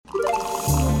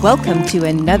Welcome to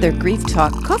another Grief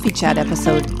Talk Coffee Chat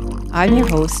episode. I'm your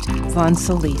host, Vaughn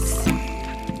Solis.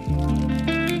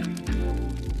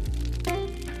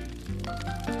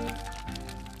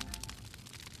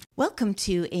 Welcome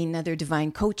to another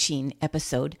Divine Coaching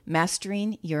episode,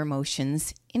 Mastering Your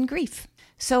Emotions in Grief.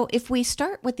 So if we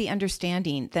start with the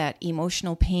understanding that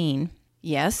emotional pain,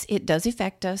 yes, it does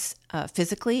affect us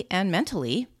physically and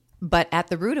mentally, but at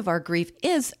the root of our grief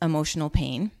is emotional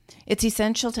pain. It's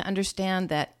essential to understand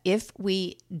that if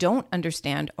we don't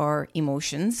understand our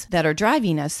emotions that are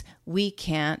driving us, we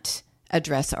can't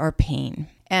address our pain.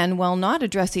 And while not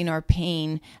addressing our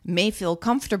pain may feel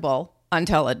comfortable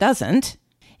until it doesn't,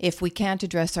 if we can't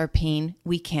address our pain,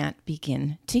 we can't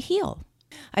begin to heal.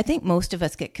 I think most of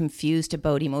us get confused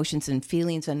about emotions and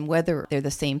feelings and whether they're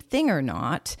the same thing or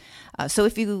not. So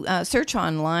if you search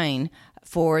online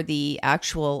for the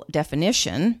actual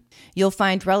definition, you'll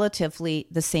find relatively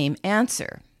the same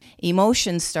answer.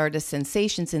 Emotions start as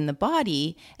sensations in the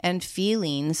body, and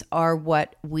feelings are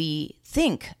what we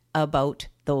think about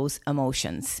those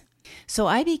emotions. So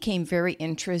I became very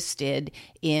interested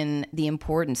in the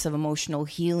importance of emotional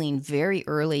healing very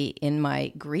early in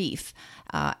my grief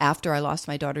after I lost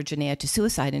my daughter Janaea to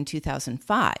suicide in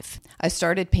 2005. I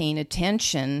started paying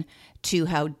attention to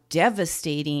how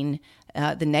devastating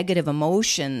the negative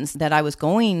emotions that I was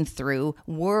going through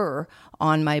were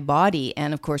on my body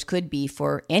and, of course, could be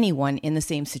for anyone in the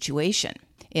same situation.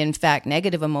 In fact,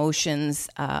 negative emotions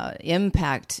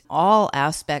impact all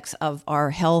aspects of our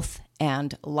health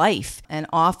and life. And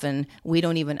often we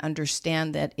don't even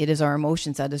understand that it is our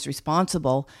emotions that is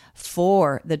responsible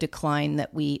for the decline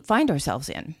that we find ourselves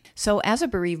in. So as a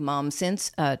bereaved mom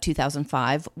since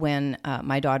 2005, when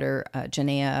my daughter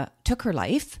Janaea took her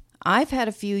life, I've had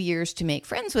a few years to make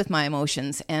friends with my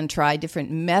emotions and try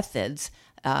different methods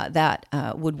that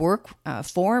would work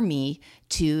for me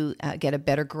to get a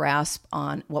better grasp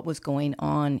on what was going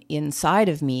on inside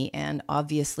of me and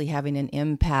obviously having an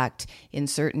impact in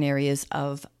certain areas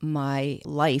of my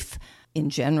life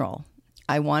in general.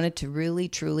 I wanted to really,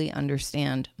 truly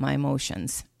understand my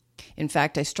emotions. In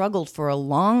fact, I struggled for a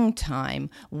long time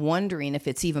wondering if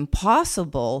it's even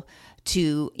possible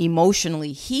to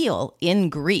emotionally heal in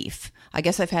grief. I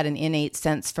guess I've had an innate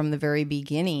sense from the very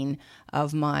beginning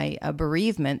of my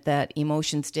bereavement that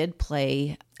emotions did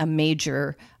play a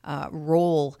major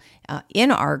role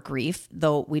in our grief,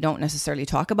 though we don't necessarily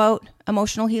talk about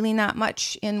emotional healing that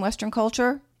much in Western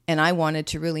culture. And I wanted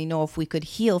to really know if we could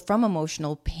heal from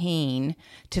emotional pain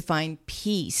to find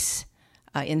peace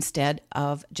instead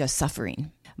of just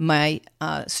suffering. My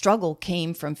struggle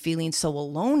came from feeling so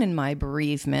alone in my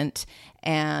bereavement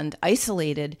and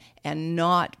isolated and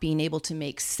not being able to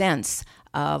make sense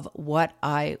of what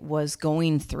I was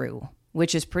going through,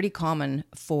 which is pretty common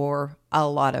for a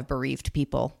lot of bereaved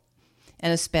people,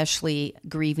 and especially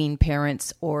grieving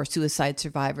parents or suicide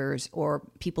survivors or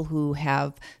people who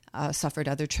have suffered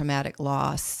other traumatic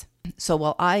loss. So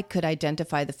while I could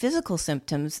identify the physical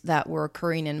symptoms that were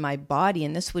occurring in my body,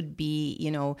 and this would be,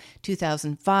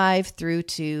 2005 through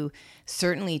to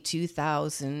certainly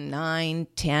 2009,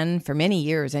 10, for many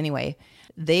years anyway,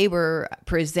 they were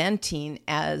presenting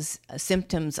as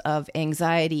symptoms of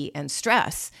anxiety and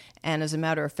stress, and as a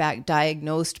matter of fact,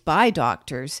 diagnosed by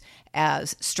doctors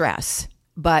as stress.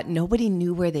 But nobody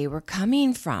knew where they were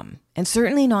coming from, and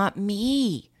certainly not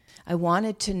me. I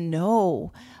wanted to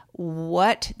know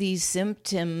what these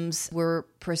symptoms were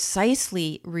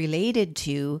precisely related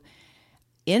to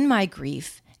in my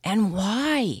grief and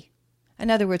why. In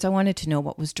other words, I wanted to know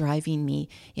what was driving me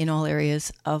in all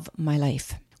areas of my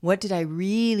life. What did I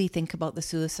really think about the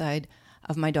suicide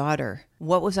of my daughter?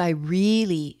 What was I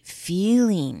really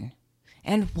feeling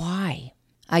and why?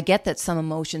 I get that some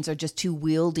emotions are just too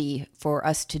wieldy for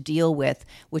us to deal with,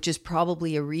 which is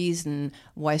probably a reason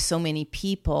why so many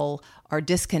people are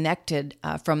disconnected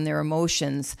from their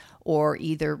emotions or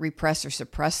either repress or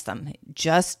suppress them.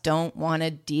 Just don't want to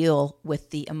deal with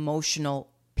the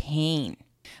emotional pain.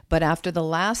 But after the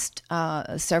last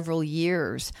several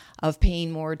years of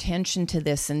paying more attention to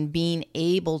this and being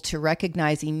able to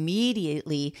recognize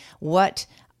immediately what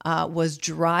was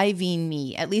driving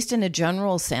me, at least in a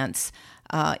general sense,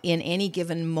 in any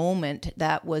given moment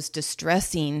that was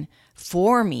distressing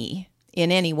for me in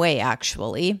any way,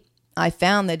 actually, I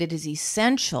found that it is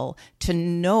essential to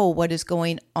know what is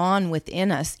going on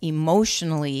within us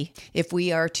emotionally if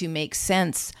we are to make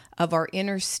sense of our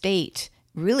inner state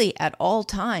really at all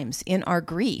times in our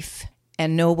grief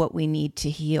and know what we need to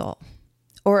heal,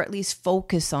 or at least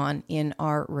focus on in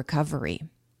our recovery.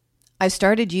 I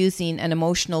started using an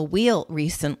emotional wheel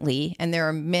recently, and there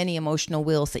are many emotional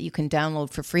wheels that you can download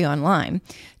for free online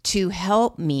to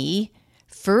help me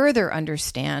further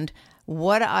understand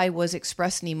what I was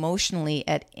expressing emotionally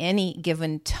at any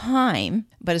given time,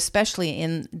 but especially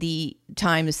in the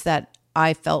times that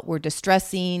I felt were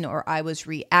distressing, or I was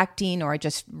reacting, or I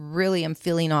just really am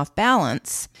feeling off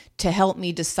balance, to help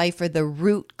me decipher the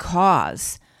root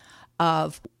cause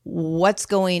of what's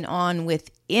going on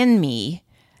within me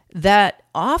that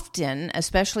often,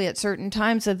 especially at certain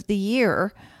times of the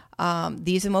year,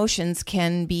 these emotions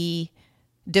can be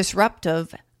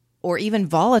disruptive or even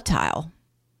volatile.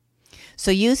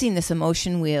 So using this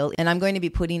emotion wheel, and I'm going to be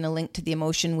putting a link to the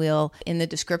emotion wheel in the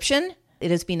description,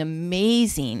 it has been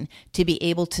amazing to be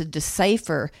able to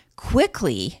decipher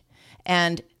quickly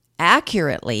and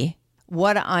accurately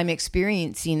what I'm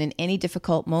experiencing in any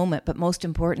difficult moment, but most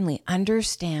importantly,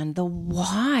 understand the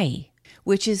why,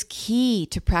 which is key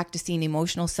to practicing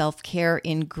emotional self-care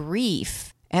in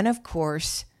grief. And of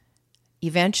course,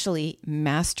 eventually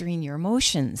mastering your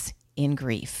emotions in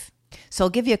grief. So I'll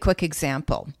give you a quick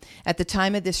example. At the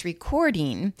time of this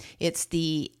recording, it's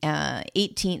the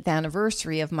 18th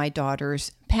anniversary of my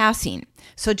daughter's passing.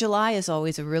 So July is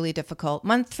always a really difficult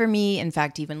month for me. In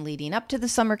fact, even leading up to the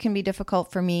summer can be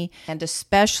difficult for me. And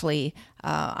especially,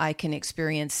 I can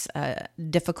experience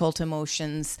difficult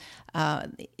emotions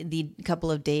the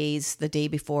couple of days, the day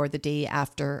before, the day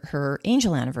after her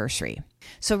angel anniversary.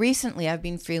 So recently, I've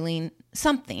been feeling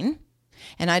something,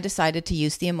 and I decided to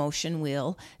use the emotion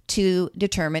wheel to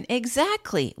determine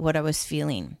exactly what I was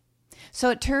feeling. So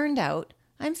it turned out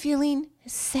I'm feeling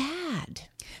sad.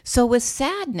 So with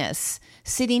sadness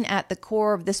sitting at the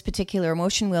core of this particular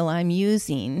emotion wheel I'm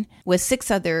using, with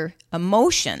 6 other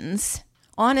emotions,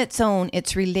 on its own,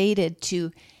 it's related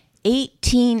to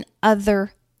 18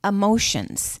 other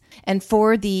emotions. And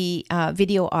for the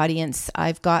video audience,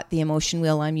 I've got the emotion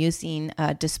wheel I'm using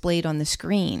displayed on the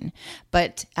screen.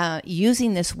 But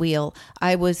using this wheel,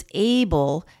 I was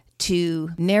able to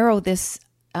narrow this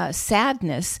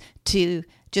sadness to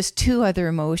just 2 other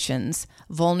emotions,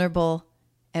 vulnerable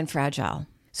and fragile.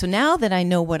 So now that I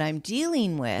know what I'm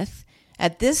dealing with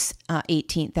at this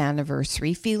 18th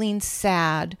anniversary, feeling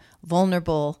sad,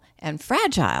 vulnerable, and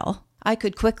fragile, I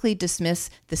could quickly dismiss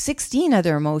the 16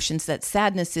 other emotions that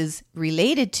sadness is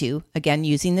related to, again,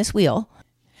 using this wheel,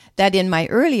 that in my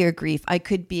earlier grief, I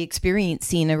could be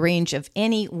experiencing a range of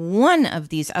any one of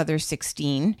these other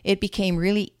 16. It became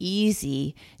really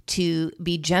easy to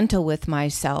be gentle with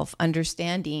myself,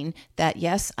 understanding that,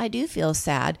 yes, I do feel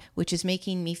sad, which is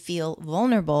making me feel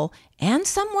vulnerable and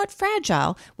somewhat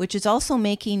fragile, which is also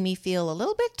making me feel a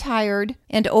little bit tired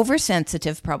and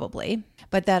oversensitive probably,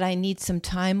 but that I need some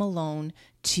time alone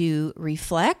to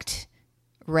reflect,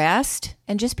 rest,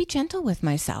 and just be gentle with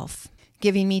myself,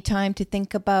 giving me time to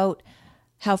think about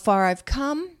how far I've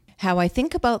come, how I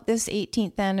think about this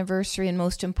 18th anniversary, and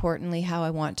most importantly, how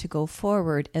I want to go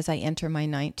forward as I enter my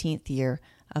 19th year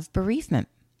of bereavement.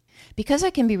 Because I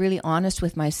can be really honest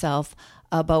with myself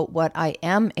about what I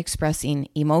am expressing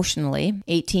emotionally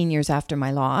 18 years after my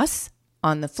loss,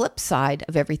 on the flip side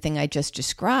of everything I just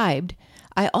described,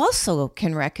 I also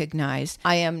can recognize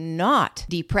I am not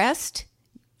depressed,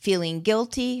 feeling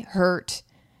guilty, hurt,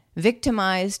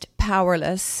 victimized,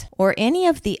 powerless, or any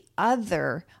of the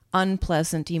other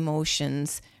unpleasant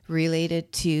emotions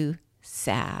related to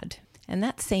sad. And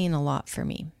that's saying a lot for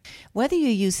me. Whether you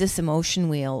use this emotion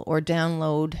wheel or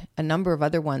download a number of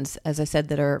other ones, as I said,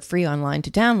 that are free online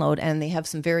to download, and they have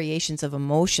some variations of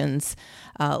emotions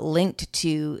linked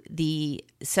to the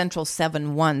central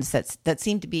 7 ones that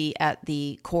seem to be at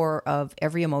the core of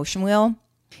every emotion wheel.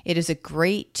 It is a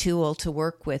great tool to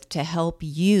work with to help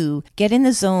you get in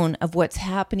the zone of what's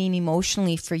happening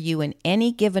emotionally for you in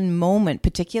any given moment,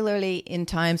 particularly in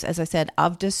times, as I said,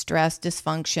 of distress,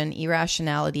 dysfunction,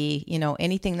 irrationality,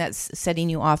 anything that's setting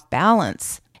you off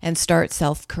balance, and start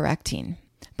self-correcting.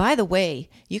 By the way,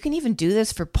 you can even do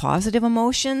this for positive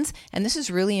emotions, and this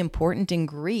is really important in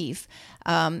grief,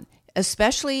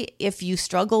 especially if you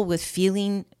struggle with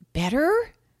feeling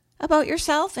better about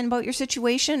yourself and about your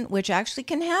situation, which actually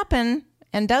can happen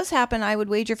and does happen, I would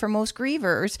wager, for most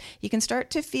grievers. You can start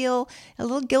to feel a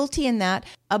little guilty in that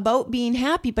about being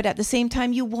happy, but at the same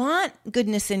time, you want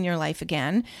goodness in your life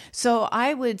again. So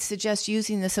I would suggest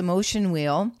using this emotion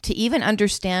wheel to even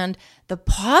understand the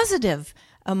positive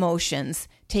emotions,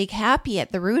 take happy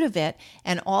at the root of it,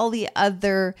 and all the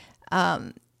other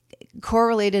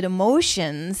correlated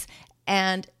emotions,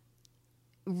 and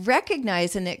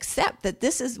recognize and accept that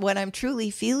this is what I'm truly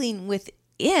feeling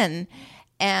within,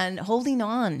 and holding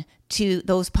on to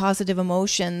those positive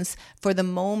emotions for the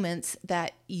moments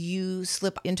that you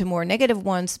slip into more negative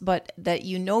ones, but that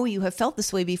you have felt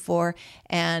this way before,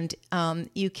 and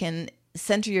you can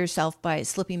center yourself by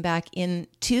slipping back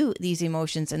into these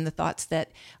emotions and the thoughts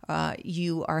that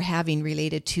you are having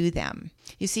related to them.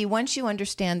 You see, once you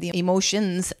understand the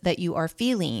emotions that you are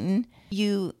feeling,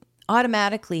 you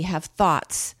automatically have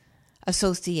thoughts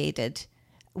associated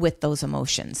with those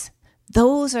emotions.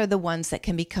 Those are the ones that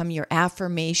can become your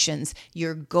affirmations,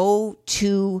 your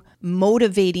go-to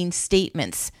motivating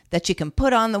statements that you can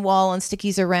put on the wall on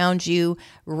stickies around you,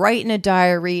 write in a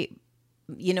diary,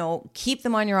 keep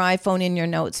them on your iPhone in your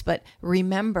notes. But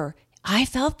remember, I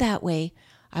felt that way.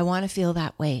 I want to feel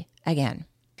that way again.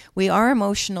 We are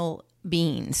emotional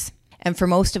beings. And for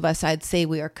most of us, I'd say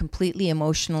we are completely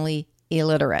emotionally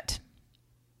illiterate.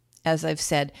 As I've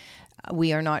said,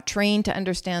 we are not trained to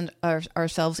understand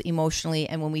ourselves emotionally.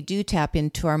 And when we do tap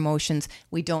into our emotions,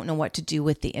 we don't know what to do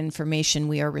with the information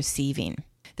we are receiving.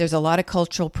 There's a lot of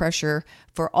cultural pressure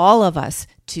for all of us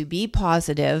to be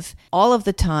positive all of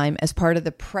the time as part of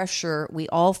the pressure we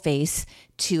all face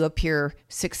to appear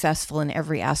successful in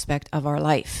every aspect of our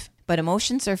life. But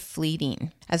emotions are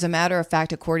fleeting. As a matter of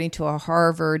fact, according to a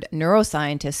Harvard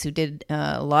neuroscientist who did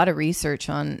a lot of research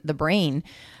on the brain,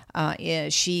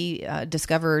 she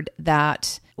discovered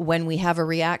that when we have a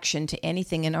reaction to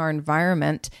anything in our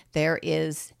environment, there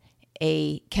is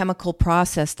a chemical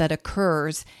process that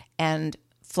occurs and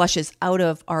flushes out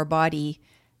of our body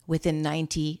within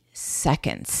 90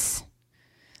 seconds.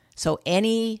 So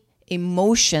any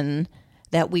emotion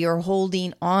that we are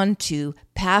holding on to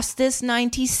past this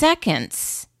 90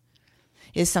 seconds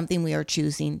is something we are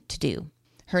choosing to do.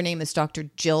 Her name is Dr.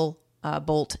 Jill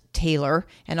Bolt Taylor,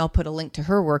 and I'll put a link to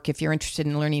her work if you're interested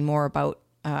in learning more about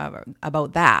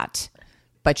that.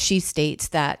 But she states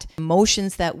that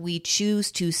emotions that we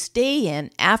choose to stay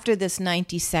in after this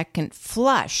 90-second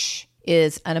flush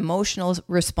is an emotional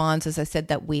response, as I said,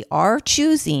 that we are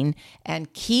choosing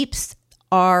and keeps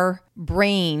our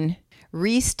brain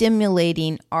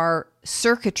re-stimulating our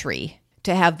circuitry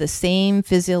to have the same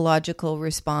physiological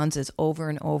responses over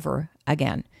and over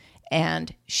again.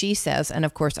 And she says, and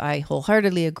of course I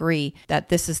wholeheartedly agree, that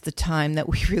this is the time that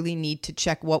we really need to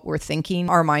check what we're thinking,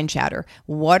 our mind chatter.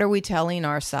 What are we telling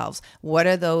ourselves? What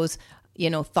are those,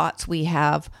 thoughts we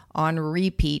have on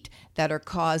repeat that are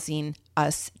causing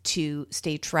us to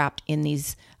stay trapped in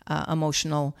these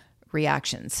emotional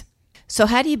reactions? So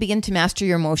how do you begin to master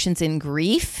your emotions in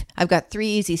grief? I've got 3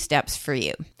 easy steps for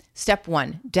you. Step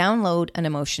 1, download an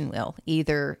emotion wheel.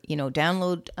 Either,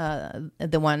 download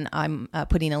the one I'm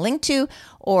putting a link to,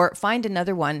 or find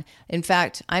another one. In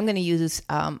fact, I'm going to use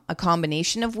a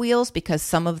combination of wheels because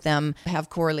some of them have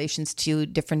correlations to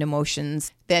different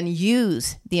emotions. Then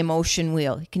use the emotion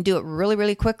wheel. You can do it really,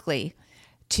 really quickly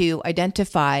to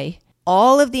identify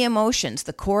all of the emotions,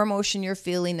 the core emotion you're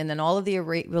feeling, and then all of the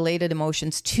related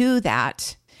emotions to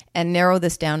that, and narrow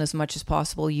this down as much as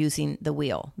possible using the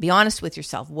wheel. Be honest with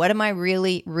yourself. What am I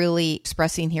really, really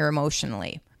expressing here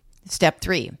emotionally? Step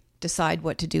 3, decide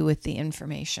what to do with the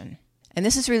information. And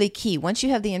this is really key. Once you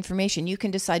have the information, you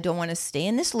can decide, do I want to stay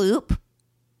in this loop?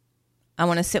 I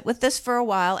want to sit with this for a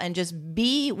while and just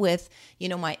be with,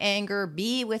 my anger,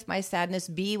 be with my sadness,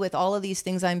 be with all of these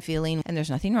things I'm feeling. And there's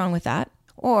nothing wrong with that.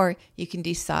 Or you can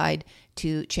decide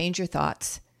to change your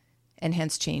thoughts and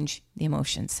hence change the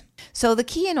emotions. So the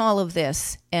key in all of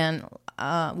this and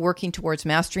working towards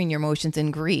mastering your emotions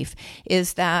in grief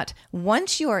is that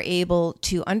once you are able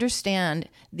to understand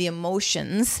the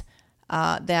emotions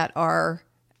that are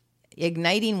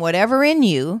igniting whatever in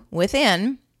you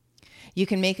within, you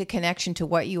can make a connection to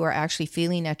what you are actually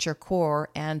feeling at your core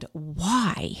and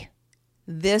why.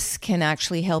 This can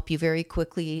actually help you very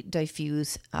quickly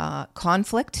diffuse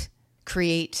conflict,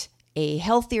 create a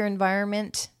healthier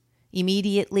environment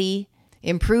immediately,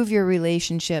 improve your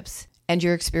relationships and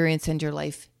your experience and your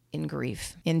life in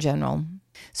grief in general.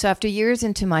 So after years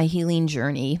into my healing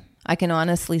journey, I can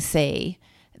honestly say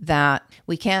that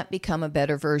we can't become a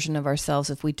better version of ourselves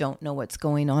if we don't know what's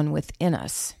going on within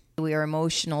us. We are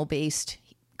emotional-based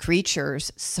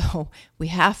creatures, so we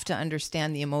have to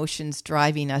understand the emotions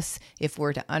driving us if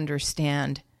we're to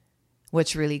understand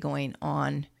what's really going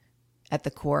on at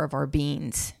the core of our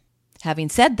beings. Having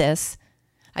said this,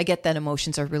 I get that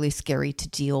emotions are really scary to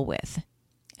deal with.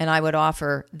 And I would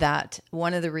offer that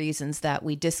one of the reasons that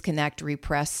we disconnect,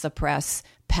 repress, suppress,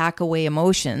 pack away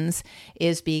emotions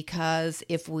is because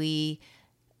if we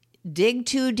dig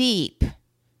too deep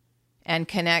and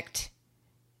connect,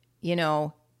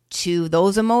 to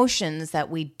those emotions that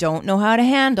we don't know how to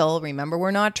handle, remember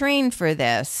we're not trained for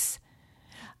this,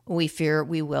 we fear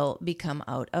we will become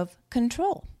out of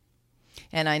control.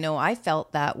 And I know I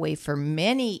felt that way for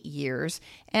many years.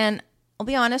 And I'll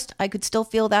be honest, I could still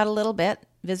feel that a little bit.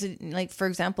 like for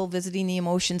example, visiting the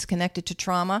emotions connected to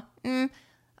trauma.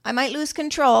 I might lose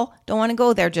control. Don't want to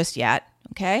go there just yet.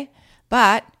 Okay.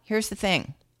 But here's the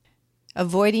thing.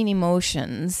 Avoiding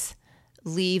emotions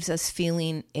leaves us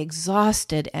feeling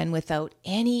exhausted and without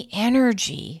any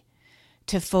energy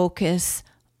to focus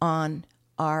on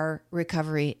our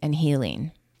recovery and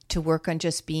healing, to work on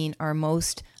just being our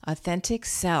most authentic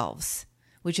selves,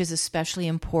 which is especially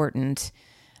important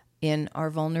in our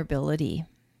vulnerability.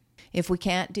 If we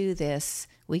can't do this,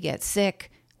 we get sick,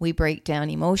 we break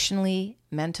down emotionally,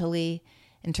 mentally,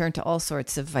 and turn to all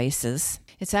sorts of vices.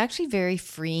 It's actually very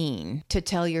freeing to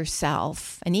tell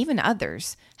yourself and even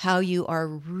others how you are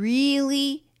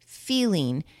really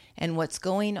feeling and what's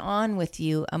going on with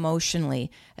you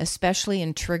emotionally, especially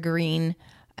in triggering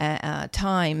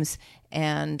times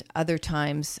and other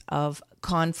times of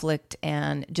conflict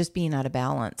and just being out of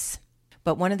balance.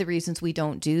 But one of the reasons we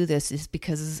don't do this is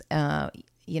because, as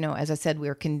I said,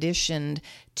 we're conditioned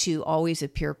to always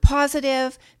appear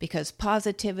positive because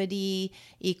positivity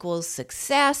equals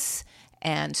success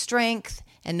and strength,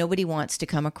 and nobody wants to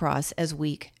come across as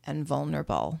weak and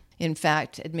vulnerable. In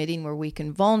fact, admitting we're weak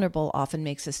and vulnerable often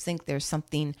makes us think there's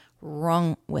something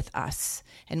wrong with us.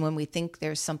 And when we think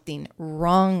there's something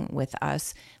wrong with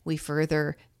us, we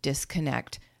further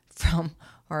disconnect from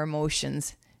our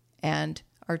emotions and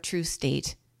our true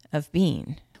state of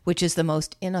being, which is the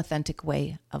most inauthentic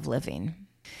way of living.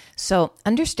 So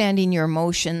understanding your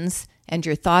emotions and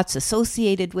your thoughts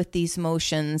associated with these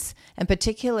emotions, and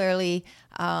particularly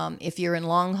if you're in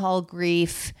long-haul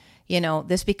grief,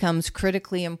 this becomes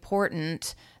critically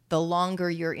important the longer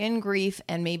you're in grief,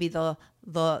 and maybe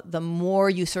the more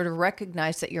you sort of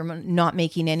recognize that you're not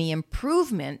making any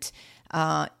improvement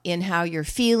in how you're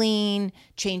feeling,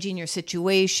 changing your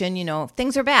situation,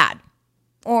 things are bad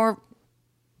or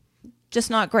just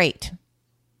not great,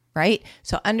 right?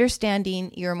 So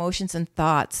understanding your emotions and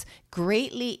thoughts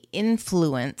greatly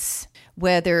influence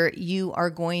whether you are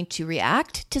going to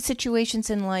react to situations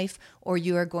in life or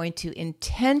you are going to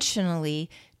intentionally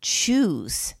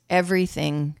choose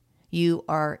everything you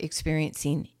are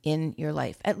experiencing in your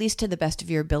life, at least to the best of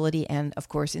your ability, and of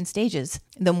course in stages.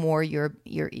 The more you're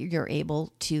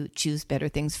able to choose better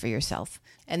things for yourself.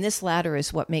 And this latter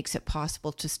is what makes it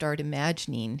possible to start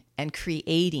imagining and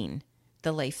creating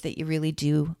the life that you really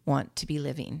do want to be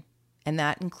living. And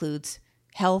that includes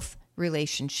health,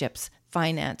 relationships,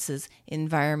 finances,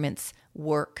 environments,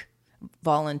 work,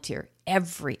 volunteer,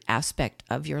 every aspect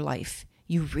of your life.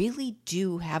 You really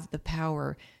do have the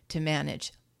power to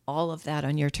manage all of that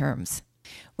on your terms.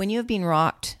 When you have been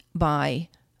rocked by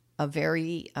a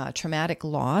very traumatic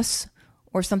loss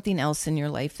or something else in your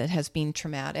life that has been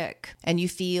traumatic, and you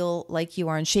feel like you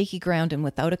are on shaky ground and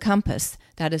without a compass,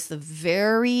 that is the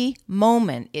very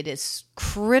moment it is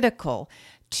critical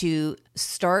to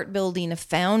start building a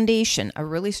foundation, a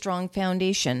really strong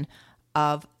foundation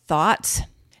of thoughts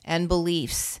and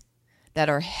beliefs that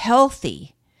are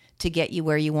healthy to get you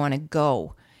where you want to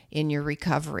go in your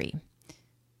recovery.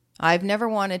 I've never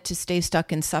wanted to stay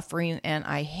stuck in suffering, and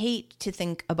I hate to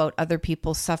think about other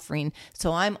people's suffering.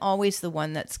 So I'm always the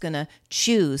one that's going to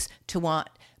choose to want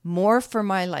more for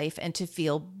my life and to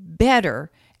feel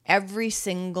better every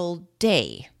single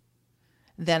day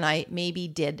than I maybe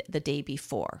did the day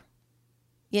before,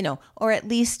 or at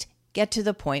least get to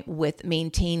the point with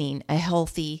maintaining a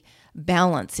healthy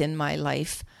balance in my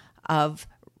life of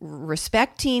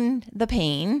respecting the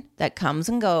pain that comes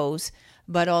and goes,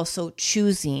 but also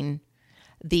choosing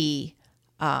the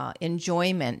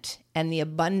enjoyment and the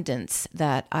abundance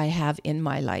that I have in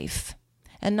my life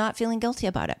and not feeling guilty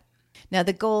about it. Now,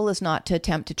 the goal is not to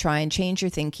attempt to try and change your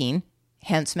thinking,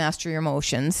 hence master your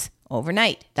emotions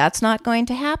overnight. That's not going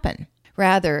to happen.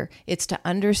 Rather, it's to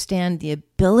understand the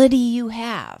ability you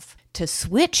have to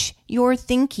switch your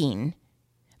thinking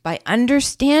by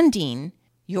understanding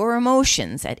your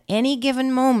emotions at any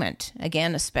given moment,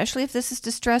 again, especially if this is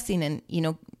distressing and,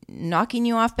 knocking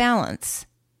you off balance,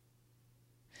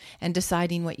 and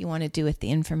deciding what you want to do with the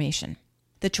information.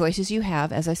 The choices you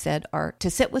have, as I said, are to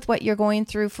sit with what you're going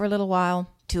through for a little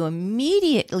while, to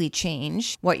immediately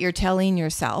change what you're telling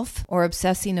yourself or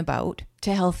obsessing about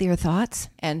to healthier thoughts,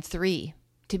 and 3,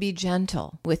 to be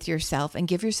gentle with yourself and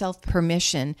give yourself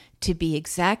permission to be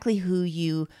exactly who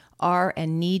you are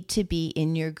and need to be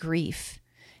in your grief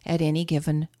at any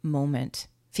given moment,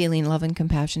 feeling love and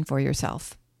compassion for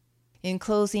yourself. In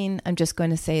closing, I'm just going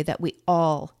to say that we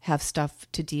all have stuff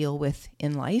to deal with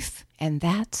in life, and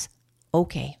that's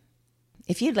okay.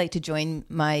 If you'd like to join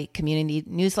my community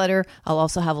newsletter, I'll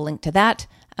also have a link to that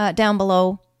down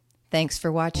below. Thanks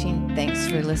for watching. Thanks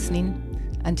for listening.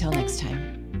 Until next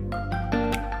time.